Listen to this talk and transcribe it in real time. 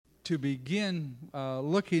to begin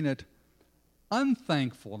looking at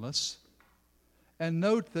unthankfulness, and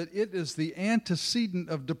note that it is the antecedent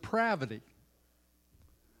of depravity.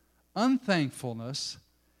 Unthankfulness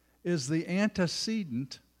is the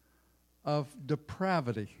antecedent of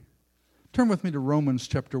depravity. Turn with me to Romans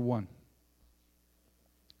chapter 1.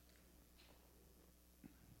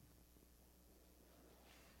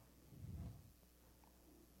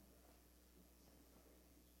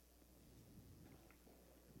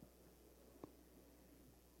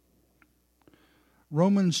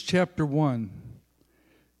 Romans chapter 1,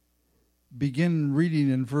 begin reading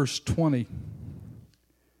in verse 20.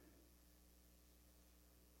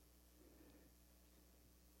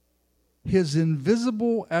 His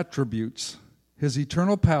invisible attributes, his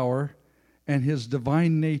eternal power, and his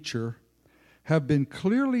divine nature have been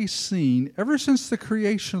clearly seen ever since the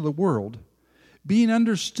creation of the world, being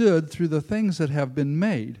understood through the things that have been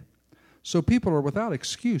made. So people are without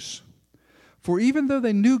excuse. For even though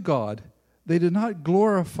they knew God, they did not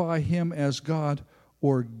glorify him as God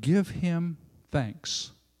or give him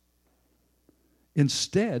thanks.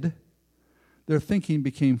 Instead, their thinking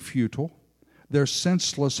became futile. Their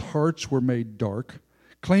senseless hearts were made dark.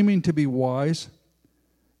 Claiming to be wise,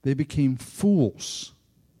 they became fools.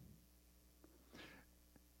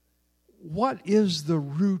 What is the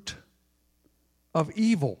root of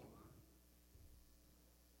evil?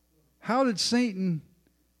 How did Satan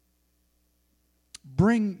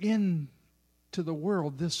bring into the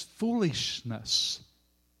world this foolishness?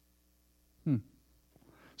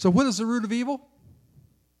 So what is the root of evil?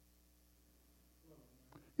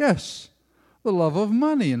 Yes, the love of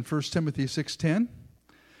money in 1 Timothy 6:10.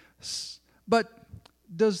 But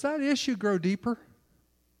does that issue grow deeper?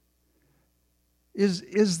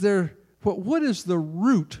 Is there what is the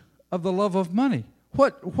root of the love of money?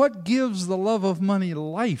 What gives the love of money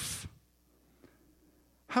life?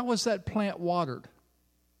 How is that plant watered?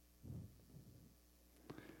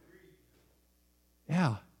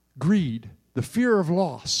 Yeah, greed, the fear of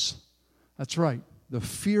loss. That's right, the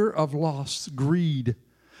fear of loss, greed,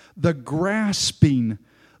 the grasping,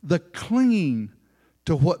 the clinging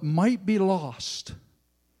to what might be lost,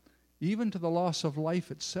 even to the loss of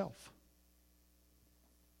life itself.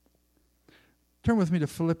 Turn with me to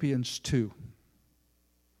Philippians 2.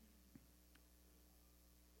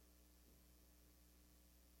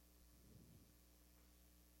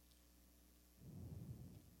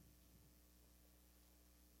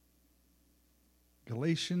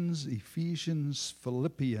 Galatians, Ephesians,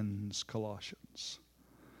 Philippians, Colossians.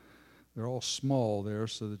 They're all small there,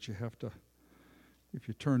 so that you have to, if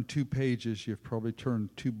you turn 2 pages, you've probably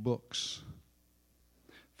turned 2 books.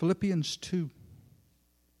 Philippians 2.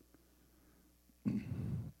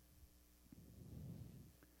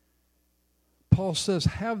 Paul says,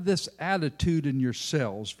 have this attitude in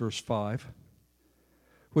yourselves, verse 5,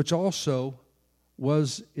 which also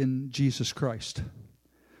was in Jesus Christ,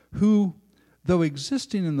 who, though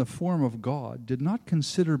existing in the form of God, did not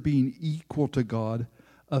consider being equal to God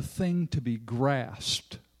a thing to be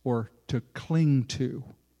grasped or to cling to.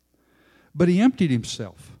 But he emptied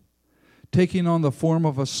himself, taking on the form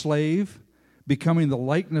of a slave, becoming the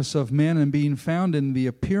likeness of men, and being found in the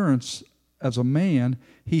appearance as a man,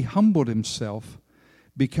 he humbled himself,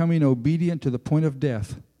 becoming obedient to the point of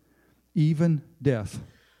death, even death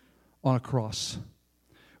on a cross.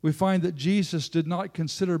 We find that Jesus did not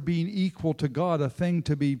consider being equal to God a thing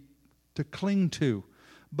to cling to,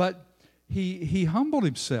 but he humbled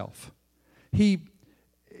himself. He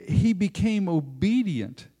became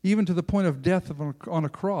obedient, even to the point of death on a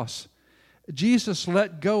cross. Jesus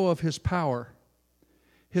let go of his power,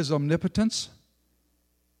 his omnipotence,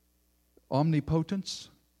 omnipotence,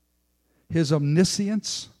 his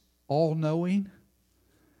omniscience, all-knowing,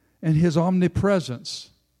 and his omnipresence,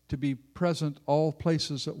 to be present all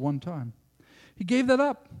places at one time. He gave that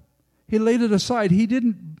up. He laid it aside. He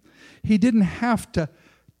didn't have to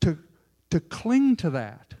cling to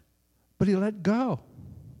that, but he let go.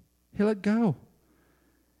 He let go.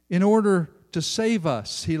 In order to save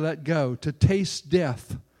us, he let go, to taste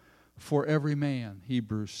death for every man,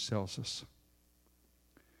 Hebrews tells us.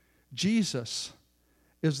 Jesus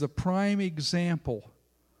is the prime example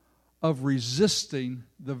of resisting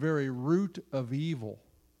the very root of evil,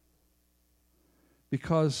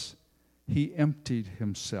 because he emptied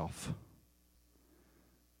himself.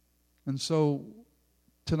 And so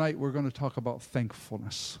tonight we're going to talk about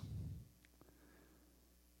thankfulness.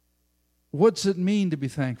 What's it mean to be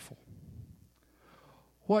thankful?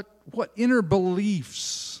 What inner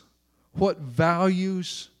beliefs, what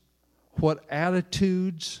values, what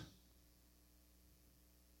attitudes,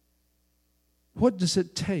 what does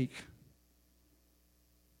it take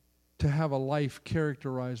to have a life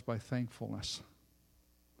characterized by thankfulness.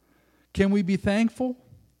 Can we be thankful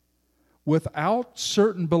without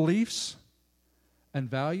certain beliefs and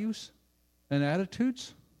values and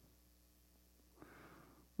attitudes?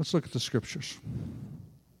 Let's look at the scriptures.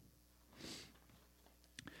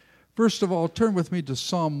 First of all, turn with me to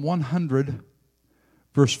Psalm 100,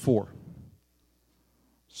 verse 4.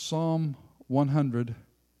 Psalm 100,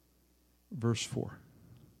 verse 4.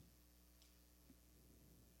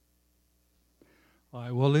 I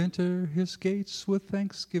will enter his gates with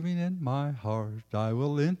thanksgiving in my heart. I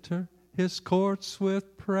will enter his courts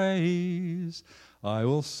with praise. I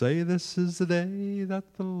will say, this is the day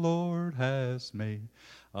that the Lord has made.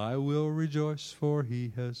 I will rejoice, for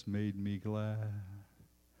he has made me glad.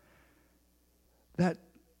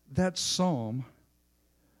 That psalm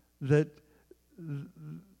that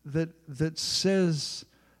says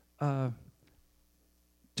to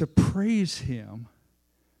praise him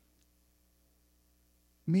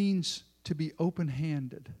means to be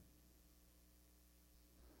open-handed.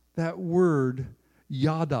 That word,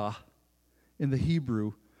 yada, in the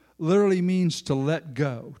Hebrew, literally means to let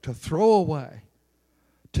go, to throw away,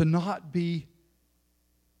 to not be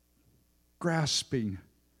grasping,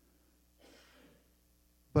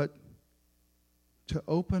 but to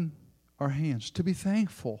open our hands, to be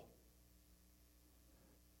thankful,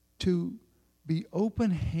 to be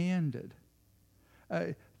open-handed.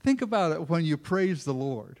 Think about it when you praise the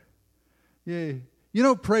Lord. Yeah, you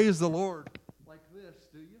don't praise the Lord like this,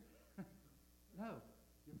 do you? No,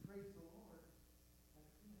 you praise the Lord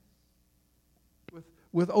like this.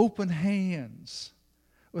 With open hands.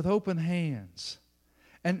 With open hands.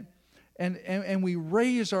 And we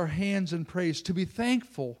raise our hands in praise. To be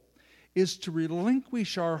thankful is to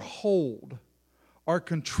relinquish our hold, our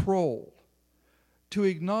control, to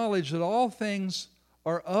acknowledge that all things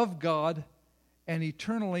are of God and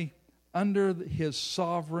eternally under his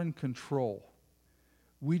sovereign control.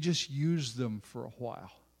 We just use them for a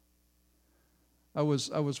while. I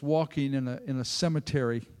was walking in a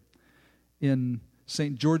cemetery in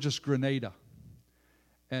St. George's, Grenada,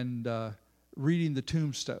 and reading the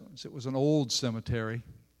tombstones. It was an old cemetery,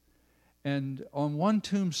 and on one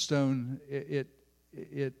tombstone,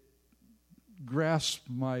 it grasped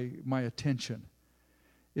my attention.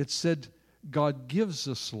 It said, "God gives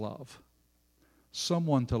us love.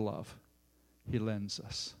 Someone to love, he lends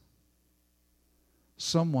us.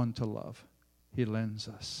 Someone to love, he lends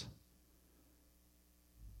us."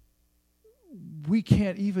 We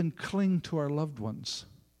can't even cling to our loved ones.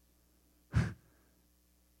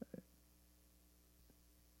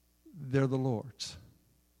 They're the Lord's.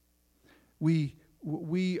 We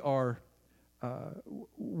are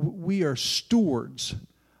stewards,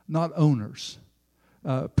 not owners.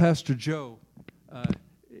 Pastor Joe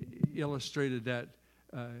illustrated that.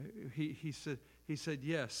 He said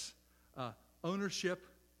yes, ownership,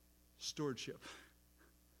 stewardship.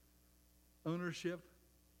 Ownership,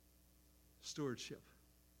 stewardship.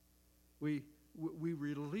 We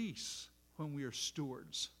release when we are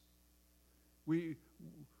stewards.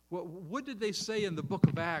 What did they say in the book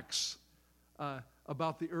of Acts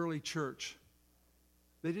about the early church?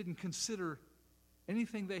 They didn't consider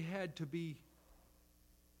anything they had to be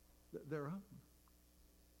their own.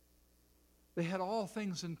 They had all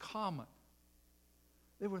things in common.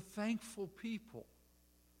 They were thankful people.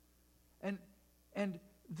 And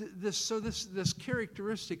this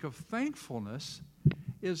characteristic of thankfulness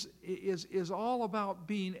is all about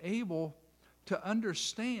being able to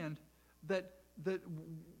understand that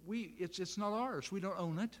it's not ours. We don't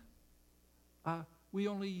own it. We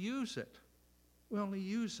only use it. We only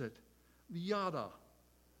use it. Yada,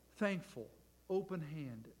 thankful,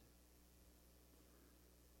 open-handed.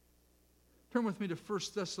 Turn with me to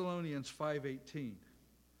 1 Thessalonians 5:18.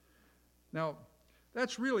 Now,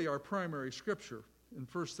 that's really our primary scripture in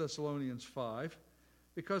 1 Thessalonians 5,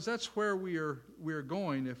 because that's where we are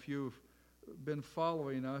going. If you've been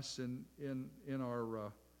following us in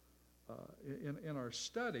our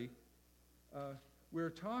study, we're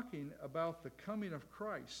talking about the coming of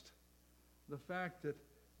Christ, the fact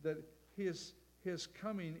that his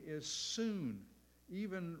coming is soon,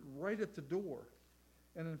 even right at the door.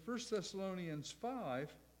 And in 1 Thessalonians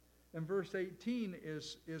 5 and verse 18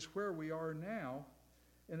 is where we are now.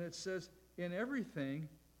 And it says, "In everything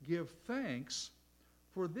give thanks,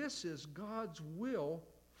 for this is God's will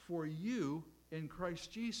for you in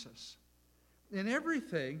Christ Jesus." In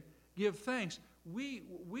everything give thanks.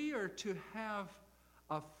 We are to have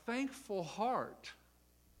a thankful heart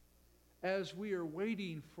as we are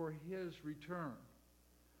waiting for his return.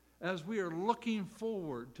 As we are looking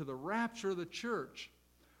forward to the rapture of the church,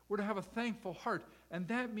 we're to have a thankful heart. And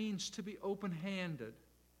that means to be open-handed.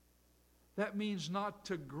 That means not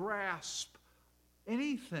to grasp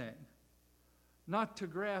anything, not to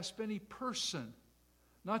grasp any person,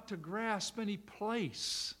 not to grasp any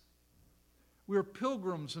place. We're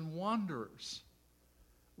pilgrims and wanderers.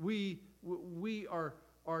 We are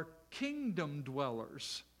kingdom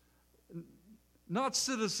dwellers, not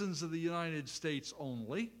citizens of the United States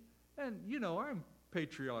only. And, I'm a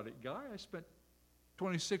patriotic guy. I spent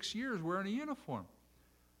 26 years wearing a uniform.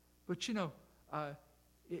 But,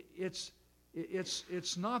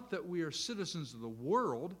 it's not that we are citizens of the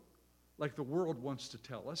world, like the world wants to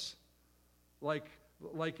tell us, like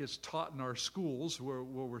it's taught in our schools where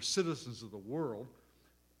we're citizens of the world.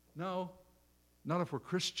 No, not if we're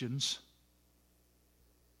Christians.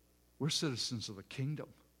 We're citizens of the kingdom.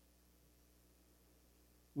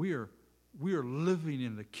 We are living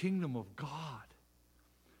in the kingdom of God.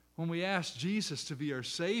 When we asked Jesus to be our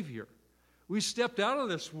Savior, we stepped out of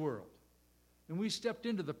this world and we stepped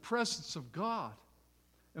into the presence of God,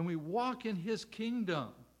 and we walk in His kingdom.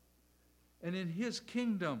 And in His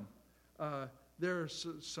kingdom, there are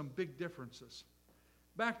some big differences.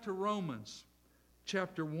 Back to Romans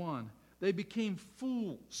chapter 1. They became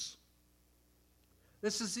fools.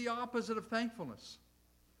 This is the opposite of thankfulness.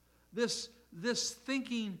 This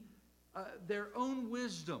thinking their own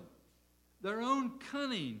wisdom, their own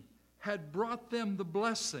cunning had brought them the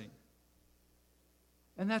blessing.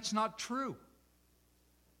 And that's not true.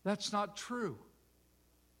 That's not true.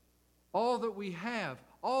 All that we have,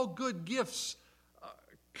 all good gifts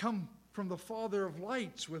come from the Father of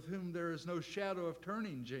lights, with whom there is no shadow of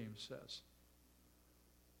turning, James says.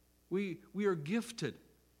 We are gifted.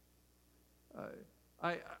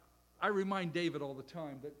 I remind David all the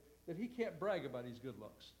time that he can't brag about his good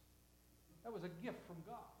looks. That was a gift from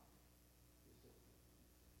God.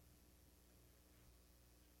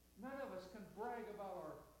 None of us can brag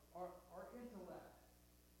about our intellect.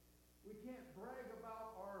 We can't brag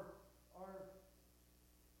about our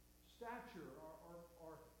stature,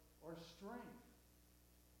 our strength.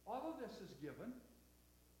 All of this is given.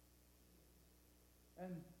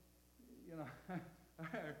 And,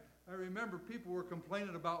 I remember people were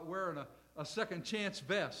complaining about wearing a second chance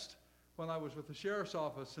vest when I was with the sheriff's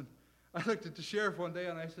office. And I looked at the sheriff one day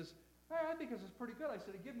and I says, "Hey, I think this is pretty good." I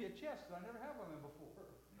said, "Give me a chest, because I never had one of them before."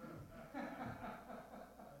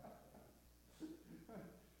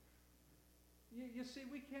 You see,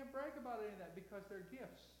 we can't brag about any of that because they're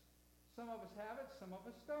gifts. Some of us have it, some of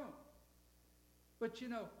us don't. But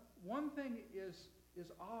one thing is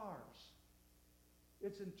ours.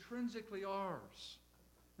 It's intrinsically ours.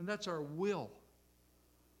 And that's our will.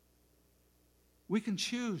 We can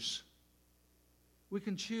choose. We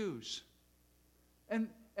can choose. And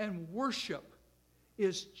worship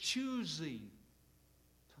is choosing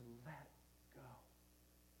to let go.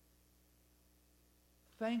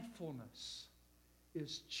 Thankfulness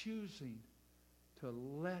is choosing to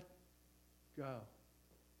let go.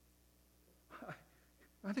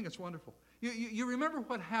 I think it's wonderful. You remember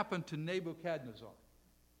what happened to Nebuchadnezzar?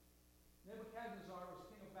 Nebuchadnezzar was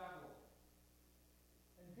king of Babylon.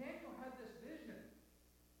 And Daniel had this vision.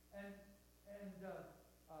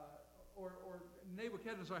 Or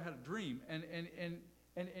Nebuchadnezzar had a dream. And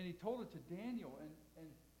he told it to Daniel.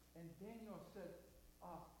 And Daniel said,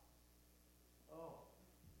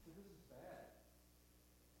 this is bad.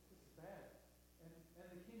 This is bad. And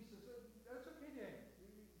the king says, "That's okay, Daniel.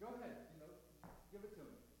 Go ahead. Give it to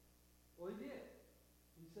me." Well, he did.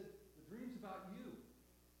 He said, "The dream's about you.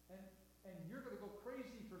 And you're going to go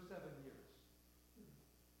crazy for 7 years.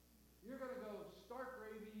 You're going to go stark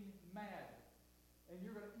raving mad. And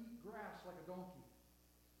you're going to eat grass like a donkey.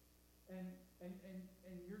 And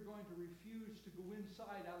you're going to refuse to go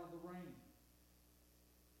inside out of the rain."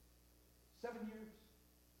 7 years.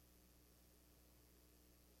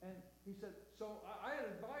 And he said, "So I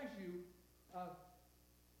advise you,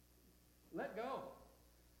 let go.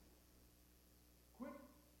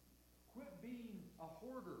 Quit being a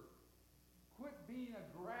hoarder. Quit being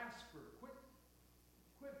a grasper. Quit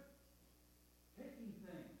taking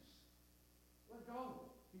things. Let go.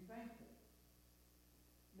 Be thankful."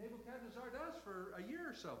 Nebuchadnezzar does for a year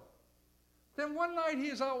or so. Then one night he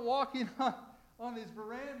is out walking on his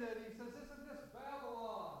veranda and he says, "Isn't this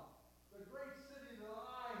Babylon, the great city that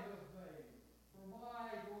I have made for my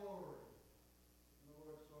glory?" And the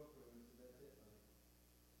Lord spoke to him and said, "That's it, buddy.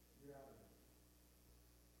 You're out of it.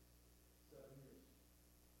 7 years.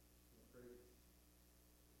 That's crazy."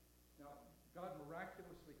 Now, God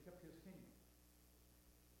miraculously kept his kingdom.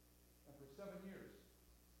 And for 7 years,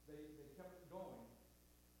 they kept it going.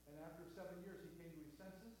 And after 7 years, he came to his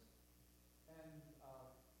senses and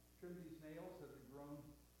trimmed these nails that had grown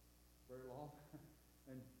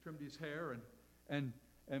and trimmed his hair and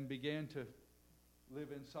began to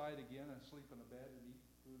live inside again and sleep in a bed and eat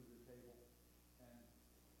food at the table.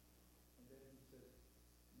 And then he said,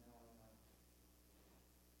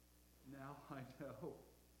 now I know.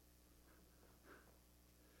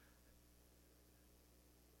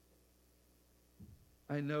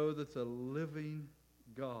 I know that the living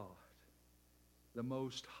God, the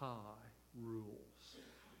Most High, rules.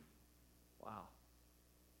 Wow.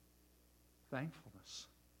 Thankfulness.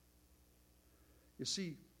 You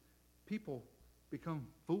see, people become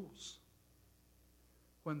fools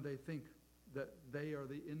when they think that they are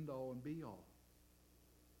the end-all and be-all.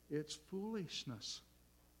 It's foolishness.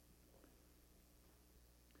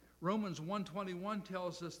 Romans 1:21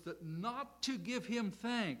 tells us that not to give him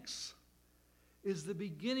thanks is the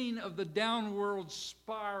beginning of the downward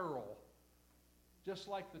spiral, just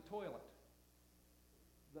like the toilet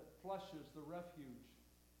that flushes the refuge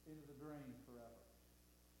into the drain forever.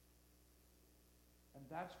 And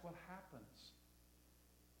that's what happens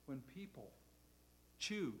when people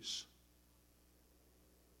choose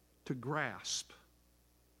to grasp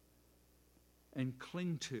and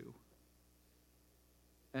cling to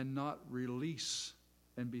and not release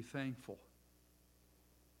and be thankful.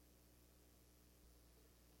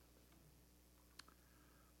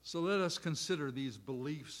 So let us consider these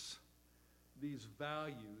beliefs, these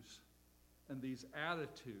values, and these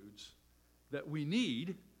attitudes that we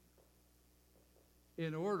need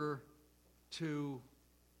in order to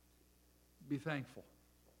be thankful.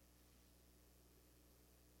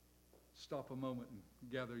 Stop a moment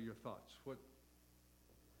and gather your thoughts.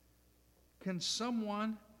 Can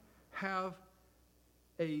someone have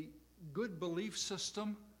a good belief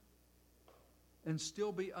system and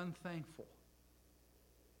still be unthankful?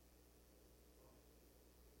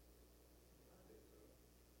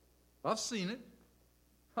 I've seen it.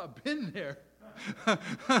 I've been there.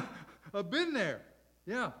 I've been there.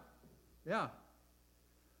 Yeah.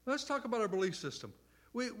 Let's talk about our belief system.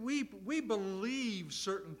 We believe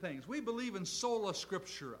certain things. We believe in sola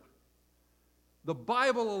scriptura, the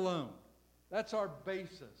Bible alone. That's our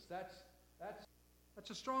basis. That's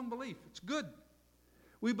a strong belief. It's good.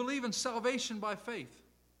 We believe in salvation by faith.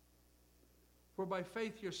 For by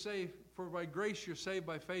faith you're saved. For by grace you're saved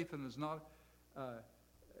by faith, and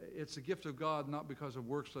it's a gift of God, not because of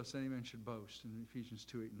works, lest any man should boast. In Ephesians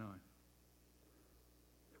 2:8-9.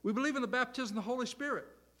 We believe in the baptism of the Holy Spirit.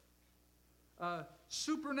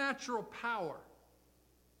 Supernatural power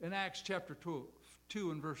in Acts chapter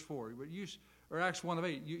 2 and verse 4. Or Acts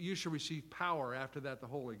 1:8. You shall receive power. After that, the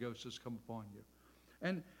Holy Ghost has come upon you.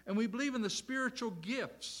 And we believe in the spiritual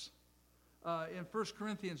gifts in 1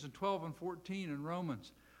 Corinthians 12 and 14 and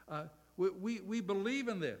Romans. We believe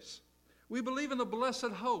in this. We believe in the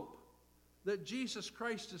blessed hope that Jesus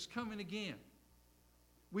Christ is coming again.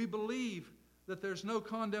 We believe that there's no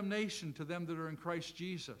condemnation to them that are in Christ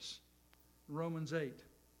Jesus. Romans 8.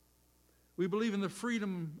 We believe in the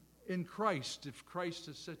freedom in Christ. If Christ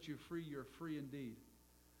has set you free, you're free indeed.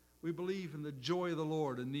 We believe in the joy of the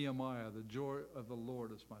Lord in Nehemiah. The joy of the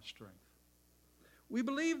Lord is my strength. We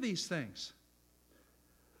believe these things.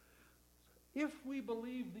 If we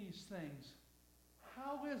believe these things,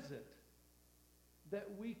 how is it that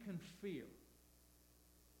we can fear?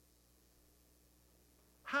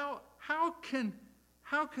 How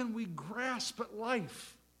can we grasp at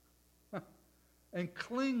life and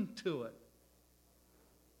cling to it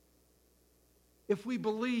if we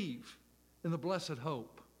believe in the blessed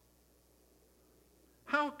hope?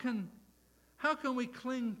 How can we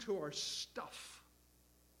cling to our stuff?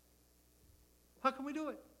 How can we do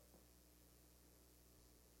it?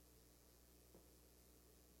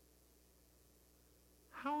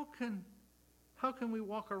 How can we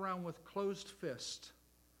walk around with closed fists,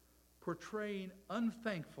 portraying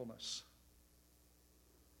unthankfulness,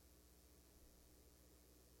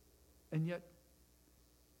 and yet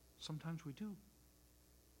sometimes we do.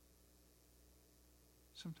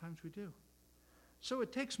 Sometimes we do. So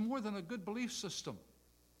it takes more than a good belief system.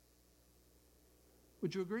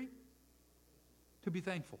 Would you agree? To be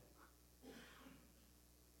thankful.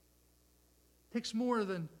 It takes more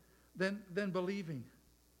than believing.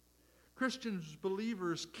 Christians,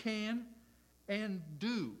 believers can and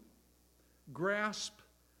do grasp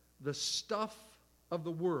the stuff of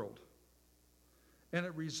the world, and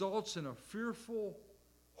it results in a fearful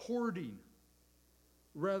hoarding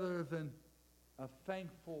rather than a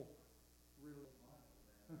thankful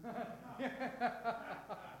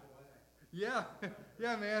yeah,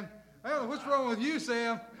 man. I don't know what's wrong with you,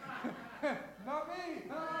 Sam. Not me.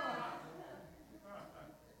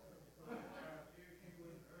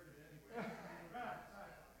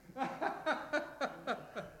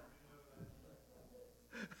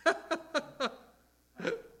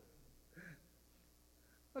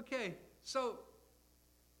 So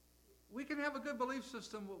we can have a good belief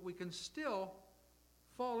system, but we can still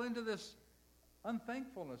fall into this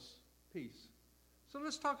unthankfulness piece. So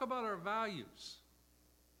let's talk about our values.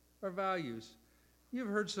 Our values. You've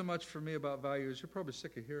heard so much from me about values, you're probably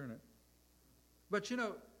sick of hearing it. But you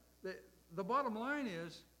know, the bottom line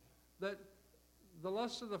is that the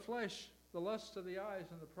lust of the flesh, the lust of the eyes,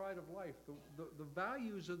 and the pride of life, the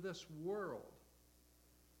values of this world,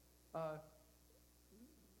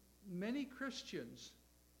 many Christians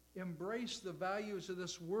embrace the values of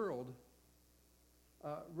this world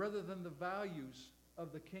rather than the values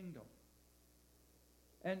of the kingdom.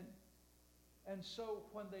 And so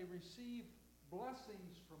when they receive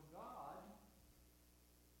blessings from God,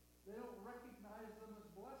 they don't recognize them as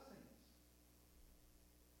blessings.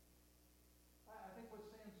 I think what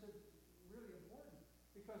Sam said is really important,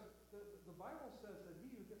 because the Bible says that he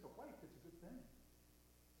who gets a wife gets a good thing.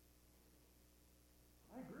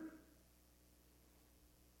 I agree.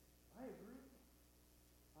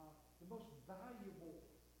 The most valuable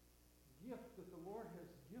gift that the Lord has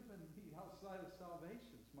given me outside of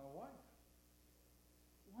salvation is my wife.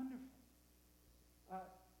 Wonderful.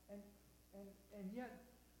 And yet,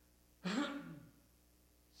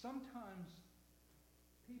 sometimes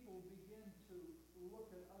people begin to look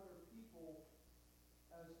at other people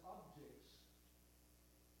as objects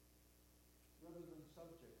rather than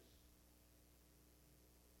subjects.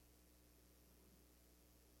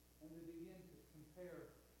 And they begin to compare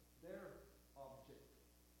their object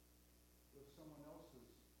with someone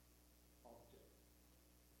else's object.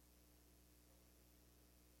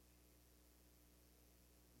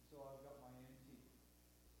 And so I've got my antique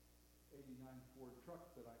 89 Ford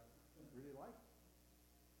truck that I really like.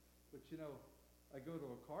 But you know, I go to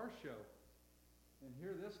a car show, and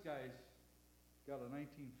here this guy's got a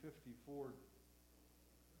 1950 Ford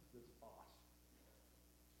that's awesome.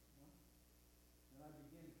 And I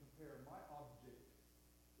begin to compare my object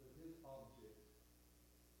with his object.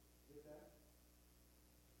 Get that?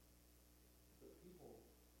 But people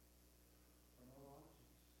are no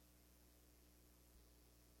objects.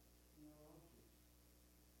 No objects.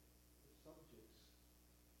 They're subjects.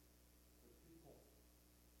 They're people.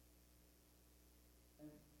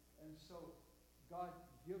 And so God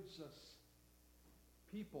gives us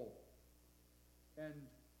people, and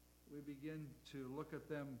we begin to look at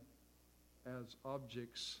them as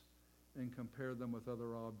objects and compare them with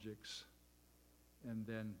other objects, and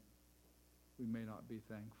then we may not be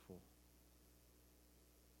thankful.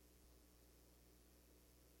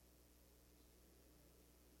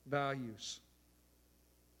 Values.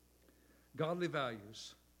 Godly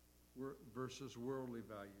values versus worldly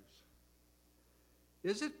values.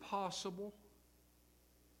 Is it possible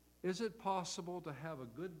to have a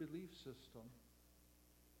good belief system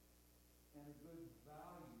and a good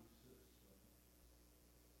value system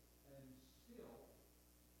and still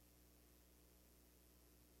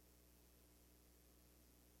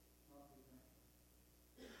not be thankful?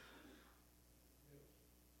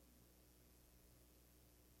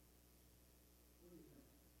 What do you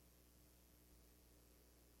think?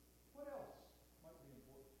 What else might be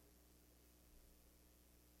important?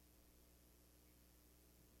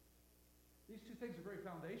 These two things are very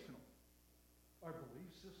foundational. Our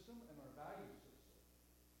belief system and our value system.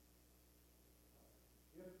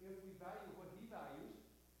 If we value what he values,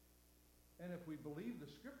 and if we believe the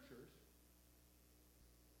scriptures,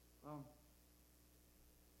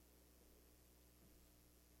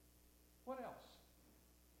 what else?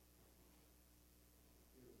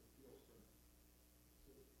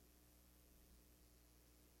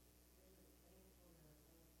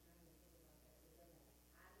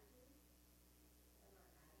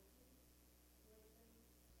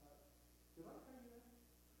 Did I tell you that?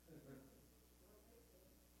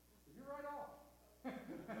 You're right off.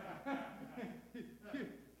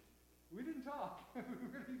 We didn't talk. We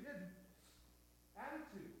really didn't.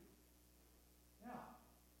 Attitude. Now,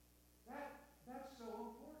 that's so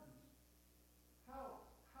important. How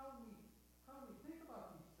we think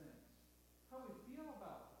about these things, how we feel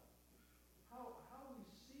about them, how we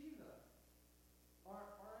see them, our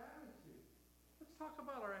attitude. Let's talk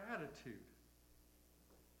about our attitude.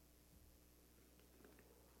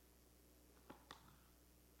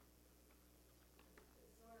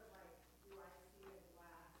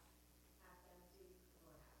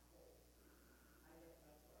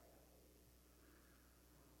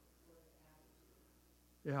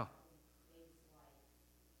 Yeah.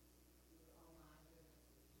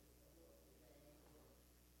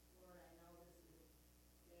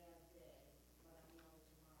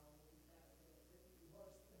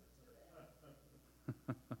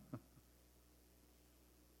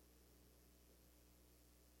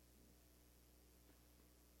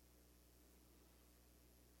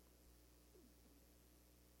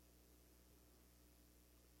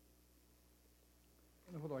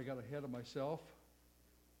 I got ahead of myself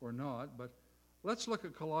or not, but let's look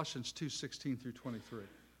at Colossians 2:16 through 23.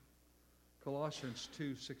 Colossians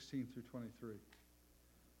 2:16 through 23.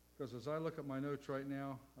 Because as I look at my notes right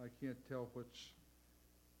now, I can't tell which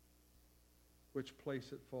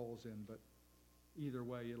place it falls in, but either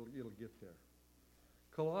way, it'll get there.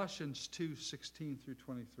 Colossians 2:16 through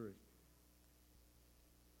 23.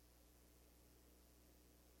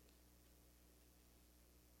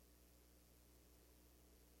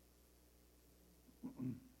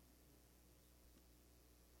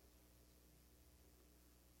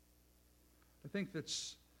 I think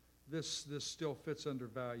this still fits under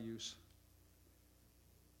values.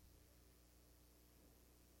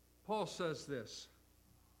 Paul says this,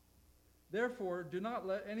 "Therefore, do not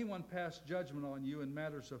let anyone pass judgment on you in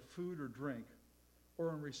matters of food or drink,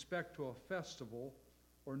 or in respect to a festival,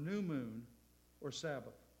 or new moon, or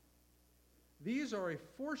Sabbath. These are a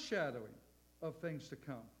foreshadowing of things to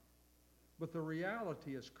come, but the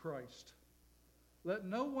reality is Christ. Let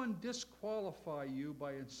no one disqualify you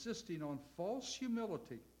by insisting on false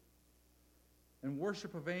humility and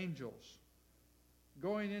worship of angels,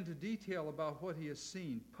 going into detail about what he has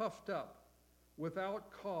seen, puffed up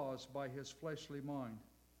without cause by his fleshly mind.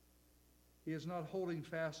 He is not holding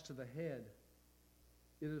fast to the head.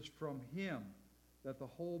 It is from him that the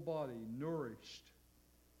whole body, nourished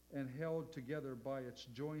and held together by its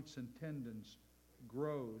joints and tendons,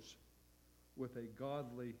 grows with a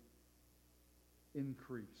godly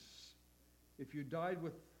increase." If you died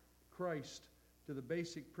with Christ to the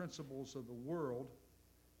basic principles of the world,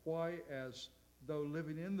 why, as though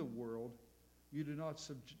living in the world, you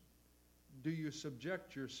do you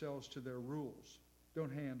subject yourselves to their rules?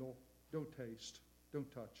 Don't handle, don't taste,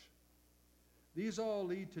 don't touch. These all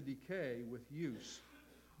lead to decay with use,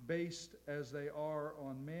 based as they are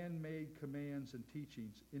on man-made commands and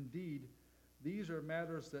teachings. Indeed, these are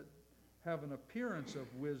matters that have an appearance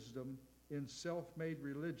of wisdom in self-made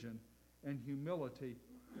religion and humility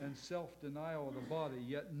and self-denial of the body,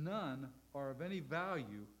 yet none are of any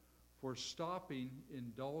value for stopping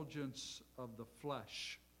indulgence of the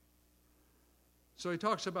flesh. So he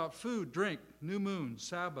talks about food, drink, new moon,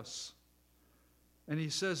 Sabbaths. And he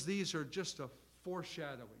says these are just a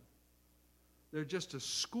foreshadowing. They're just a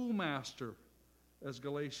schoolmaster, as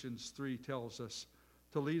Galatians 3 tells us,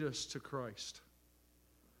 to lead us to Christ.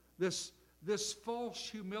 This false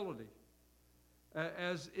humility,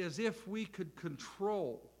 as if we could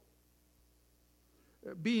control,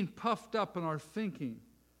 being puffed up in our thinking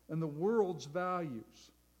and the world's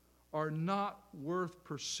values, are not worth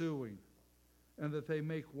pursuing, and that they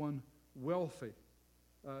make one wealthy.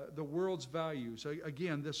 The world's values,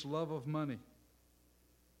 again, this love of money,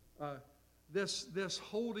 this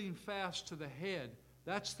holding fast to the head,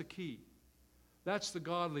 that's the key. That's the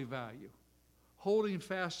godly value. Holding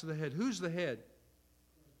fast to the head. Who's the head?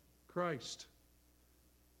 Christ.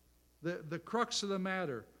 The crux of the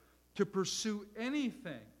matter, to pursue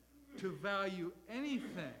anything, to value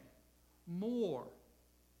anything more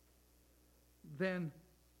than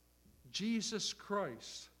Jesus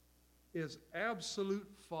Christ, is absolute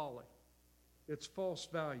folly. It's false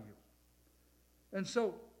value. And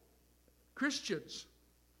so Christians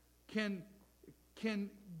can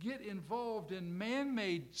get involved in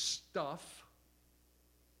man-made stuff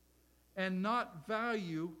and not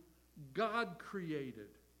value God-created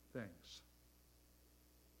things.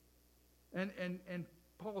 And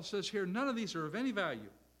Paul says here, none of these are of any value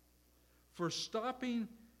for stopping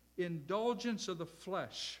indulgence of the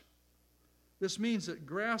flesh. This means that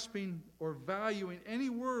grasping or valuing any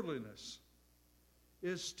worldliness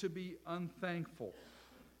is to be unthankful,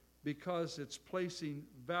 because it's placing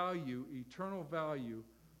value, eternal value,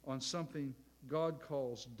 on something God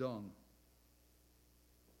calls dung.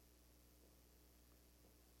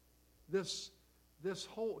 This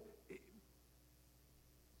whole...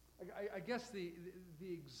 I guess the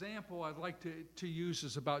example I'd like to use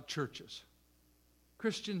is about churches.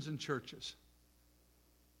 Christians and churches.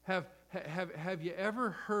 Have you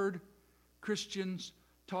ever heard Christians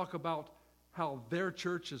talk about how their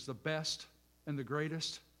church is the best and the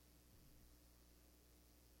greatest?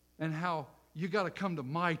 And how you got to come to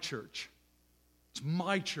my church. It's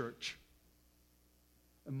my church.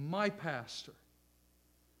 And my pastor.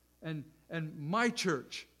 And my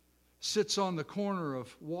church sits on the corner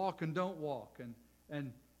of walk and don't walk,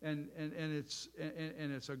 and it's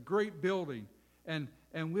a great building, and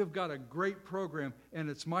we've got a great program, and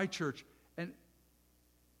it's my church, and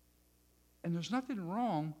there's nothing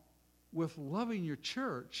wrong with loving your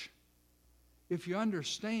church if you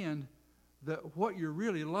understand that what you're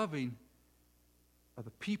really loving are the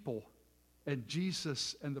people and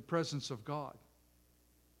Jesus and the presence of God.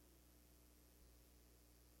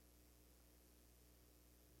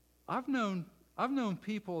 I've known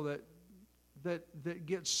people that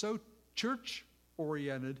get so church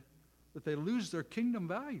oriented that they lose their kingdom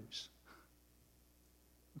values.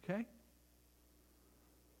 Okay?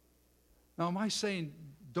 Now, am I saying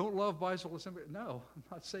don't love Bible assembly? No, I'm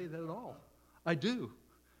not saying that at all. I do.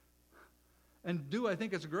 And do I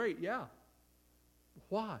think it's great? Yeah.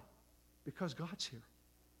 Why? Because God's here.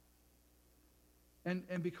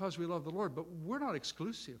 And because we love the Lord. But we're not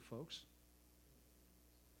exclusive, folks.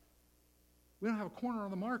 We don't have a corner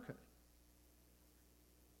on the market.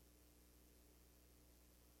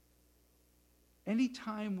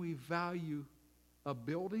 Anytime we value a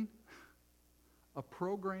building, a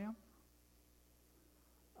program,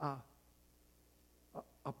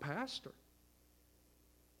 a pastor,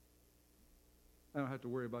 I don't have to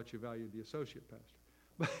worry about you valuing the associate pastor.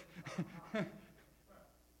 But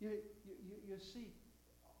you see,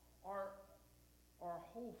 our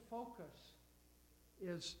whole focus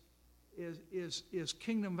is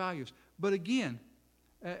kingdom values. But again,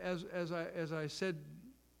 as I said,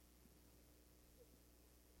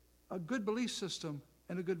 a good belief system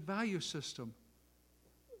and a good value system,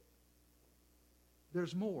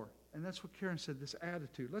 there's more. And that's what Karen said, this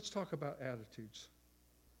attitude. Let's talk about attitudes.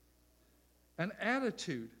 An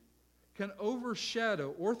attitude can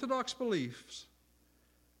overshadow orthodox beliefs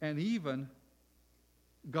and even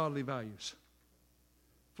godly values.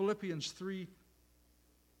 Philippians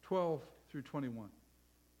 3:12 through 21.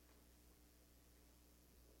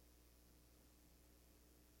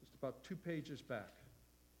 Just about 2 pages back.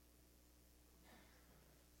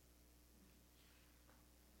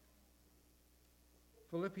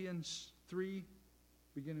 Philippians 3,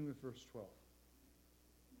 beginning with verse 12.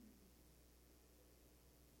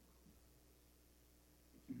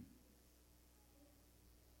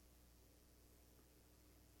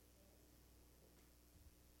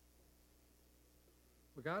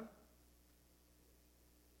 We got it?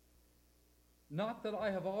 Not that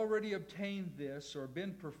I have already obtained this or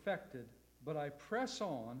been perfected, but I press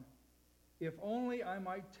on, if only I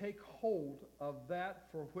might take hold of that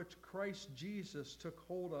for which Christ Jesus took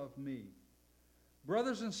hold of me.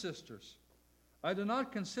 Brothers and sisters, I do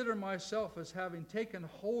not consider myself as having taken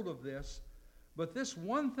hold of this, but this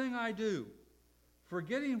one thing I do,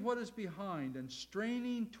 forgetting what is behind and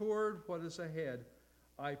straining toward what is ahead,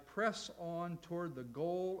 I press on toward the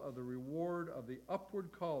goal of the reward of the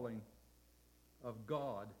upward calling of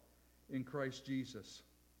God in Christ Jesus.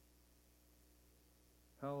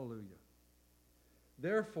 Hallelujah.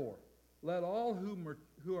 Therefore, let all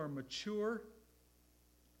who are mature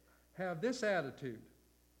have this attitude.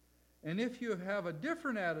 And if you have a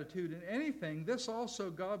different attitude in anything, this also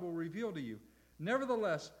God will reveal to you.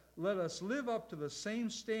 Nevertheless, let us live up to the same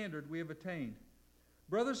standard we have attained.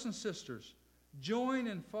 Brothers and sisters, join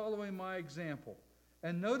in following my example,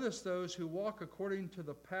 and notice those who walk according to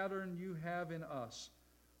the pattern you have in us.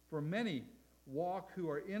 For many walk who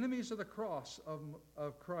are enemies of the cross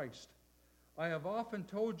of Christ. I have often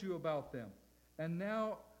told you about them, and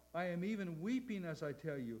now I am even weeping as I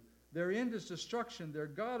tell you. Their end is destruction, their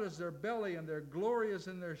God is their belly, and their glory is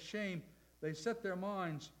in their shame. They set their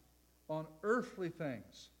minds on earthly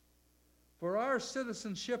things. For our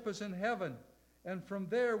citizenship is in heaven, and from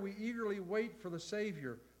there we eagerly wait for the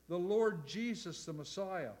Savior, the Lord Jesus, the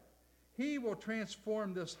Messiah. He will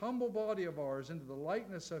transform this humble body of ours into the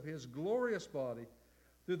likeness of His glorious body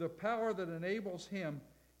through the power that enables Him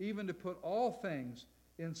even to put all things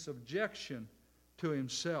in subjection to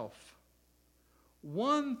Himself.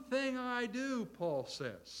 One thing I do, Paul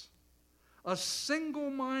says, a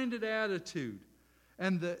single-minded attitude,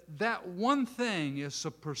 and that one thing is the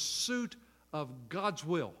pursuit of God's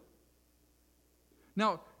will.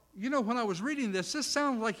 Now, you know, when I was reading this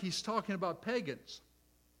sounds like he's talking about pagans.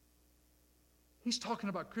 He's talking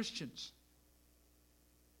about Christians.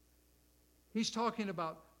 He's talking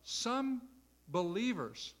about some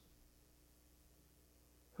believers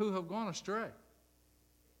who have gone astray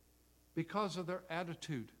because of their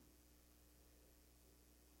attitude.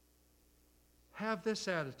 Have this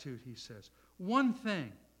attitude, he says. One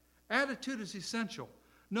thing. Attitude is essential.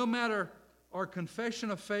 No matter our confession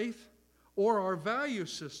of faith or our value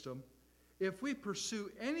system, if we pursue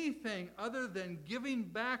anything other than giving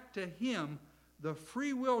back to Him the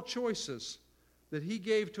free will choices that He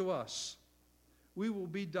gave to us, we will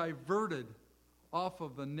be diverted off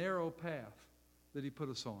of the narrow path that He put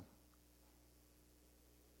us on.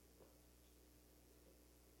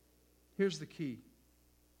 Here's the key.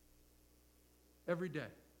 Every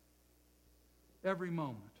day, every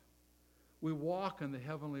moment, we walk in the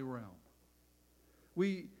heavenly realm.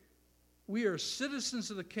 We are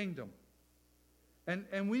citizens of the kingdom.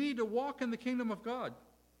 And we need to walk in the kingdom of God.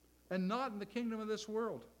 and not in the kingdom of this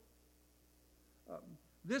world.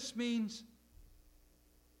 This means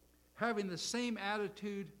having the same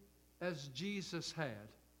attitude as Jesus had,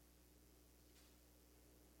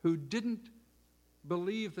 who didn't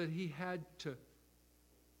believe that he had to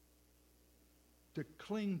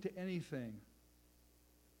cling to anything,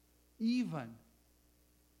 even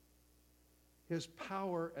his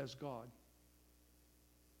power as God.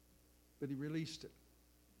 But he released it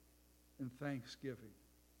in thanksgiving.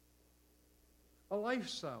 A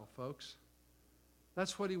lifestyle, folks.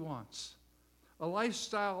 That's what he wants. A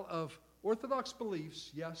lifestyle of orthodox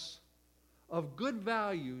beliefs, yes. Of good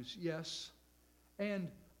values, yes. And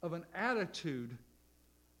of an attitude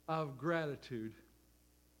of gratitude.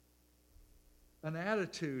 An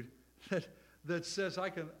attitude that says, I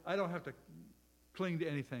don't have to cling to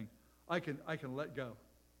anything. I can let go.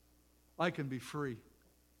 I can be free.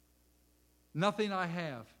 Nothing I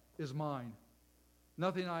have is mine.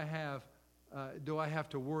 Nothing I have do I have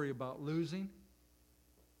to worry about losing.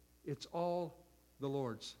 It's all the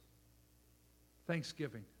Lord's.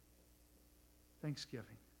 Thanksgiving.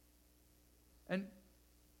 Thanksgiving. And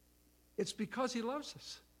it's because he loves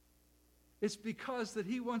us. It's because that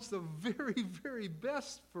he wants the very, very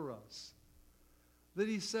best for us. That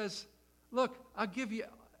he says, look, I'll give you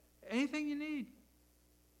anything you need.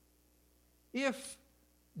 If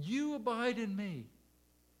you abide in me,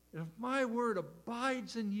 and if my word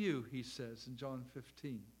abides in you, he says in John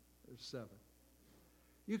 15, verse 7,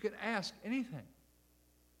 you can ask anything.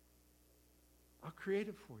 I'll create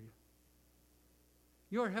it for you.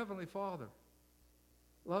 Your heavenly Father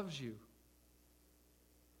loves you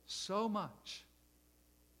so much.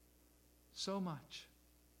 So much.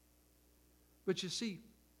 But you see,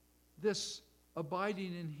 this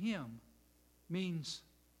abiding in him means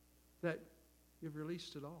that you've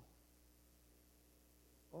released it all.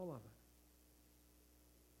 All of it.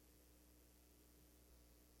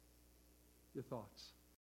 Your thoughts.